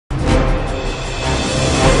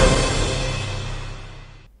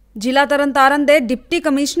ਜ਼ਿਲ੍ਹਾ ਤਰਨਤਾਰਨ ਦੇ deputy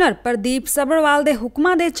commissioner Pradeep Sabharwal ਦੇ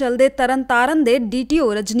ਹੁਕਮਾਂ ਦੇ ਚਲਦੇ ਤਰਨਤਾਰਨ ਦੇ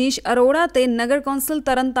ਡੀਟੀਓ ਰਜਨੀਸ਼ ਅਰੋੜਾ ਤੇ ਨਗਰ ਕੌਂਸਲ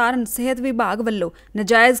ਤਰਨਤਾਰਨ ਸਿਹਤ ਵਿਭਾਗ ਵੱਲੋਂ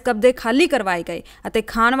ਨਜਾਇਜ਼ ਕਬਜ਼ੇ ਖਾਲੀ ਕਰਵਾਏ ਗਏ ਅਤੇ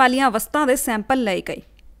ਖਾਣ ਵਾਲੀਆਂ ਵਸਤਾਂ ਦੇ ਸੈਂਪਲ ਲਏ ਗਏ।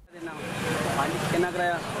 ਕਿੰਨਾ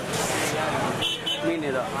ਕਰਾਇਆ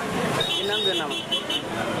ਮਹੀਨੇ ਦਾ ਕਿੰਨਾ ਨੂੰ ਦੇਣਾ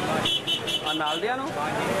ਆ ਨਾਲ ਦਿਆਂ ਨੂੰ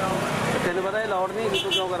ਤੈਨੂੰ ਪਤਾ ਇਹ ਲੋੜ ਨਹੀਂ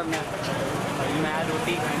ਤੂੰ ਕਿਉਂ ਕਰਨਾ मैं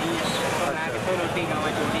रोटी खानी है मैं कितों रोटी खावा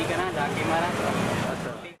चोटी करा जाके मारा।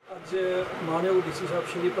 ਅੱਜ ਮਾਨਯੋਗ ਡੀਸੀ ਸਾਹਿਬ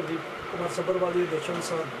ਸ਼੍ਰੀ ਪ੍ਰਦੀਪ ਕੁਮਾਰ ਸਭਰਵਾਲ ਦੇ ਦਰਸ਼ਨ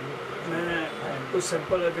ਸਾਹਿਬ ਮੈਂ ਕੁਝ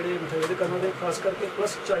ਸੈਂਪਲ ਜਿਹੜੇ ਮਿਠਾਈ ਦੇ ਕਰਨ ਦੇ ਖਾਸ ਕਰਕੇ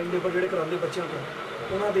ਪਲੱਸ ਚਾਈਲਡ ਲੇਬਰ ਜਿਹੜੇ ਕਰਾਉਂਦੇ ਬੱਚਿਆਂ ਤੋਂ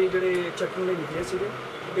ਉਹਨਾਂ ਦੇ ਜਿਹੜੇ ਚੈਕਿੰਗ ਲਈ ਨਿਕਲੇ ਸੀਗੇ।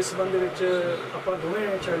 ਇਸ ਸੰਬੰਧ ਦੇ ਵਿੱਚ ਆਪਾਂ ਦੋਵੇਂ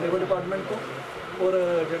ਚਾਈਲਡ ਲੇਬਰ ਡਿਪਾਰਟਮੈਂਟ ਤੋਂ ਔਰ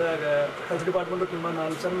ਜਿਹੜਾ ਹੈਗਾ ਹੈਲਥ ਡਿਪਾਰਟਮੈਂਟ ਤੋਂ ਟੀਮਾਂ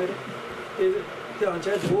ਨਾਲ ਸਨ ਮੇਰੇ ਤੇ ਧਿਆਨ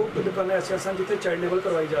 'ਚ ਦੋ ਦੁਕਾਨਾਂ ਐਸੀਆਂ ਸਨ ਜਿੱਥੇ ਚਾਈਲਡ ਲੇਬਰ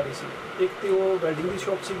ਕਰਵਾਈ ਜਾ ਰਹੀ ਸੀ। ਇੱਕ ਤੇ ਉਹ ਵੈਲਡਿੰਗ ਦੀ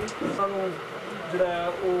ਸ਼ੌਪ ਸੀਗੀ, ਸਾਨੂੰ ਜਿਹੜਾ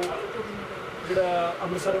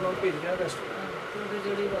ਅੰਮ੍ਰਿਤਸਰ ਉਹਨਾਂ ਨੂੰ ਭੇਜ ਰਿਹਾ ਰੈਸਟ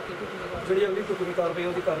ਜਿਹੜੀ ਅਗਲੀ ਕਾਨੂੰਨੀ ਕਾਰਵਾਈ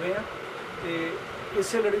ਉਹਦੀ ਕਰ ਰਹੇ ਹਾਂ। ਤੇ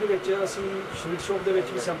ਇਸੇ ਲੜੀ ਦੇ ਵਿੱਚ ਅਸੀਂ ਸਵੀਟ ਸ਼ੌਪ ਦੇ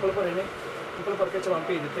ਵਿੱਚ ਵੀ ਸੈਂਪਲ ਭਰੇ ਨੇ, ਸੈਂਪਲ ਭਰ ਕੇ ਚਲਾਨ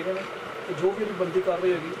ਭੇਜ ਦਿੱਤੇ ਗਏ ਨੇ ਤੇ ਜੋ ਵੀ ਬਣਦੀ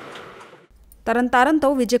ਕਾਰਵਾਈ ਹੋਏਗੀ। ਤਰਨਤਾਰਨ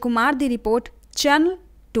ਤੋਂ ਵਿਜੇ ਕੁਮਾਰ ਦੀ ਰਿਪੋਰਟ, ਚੈਨਲ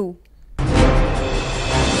 2।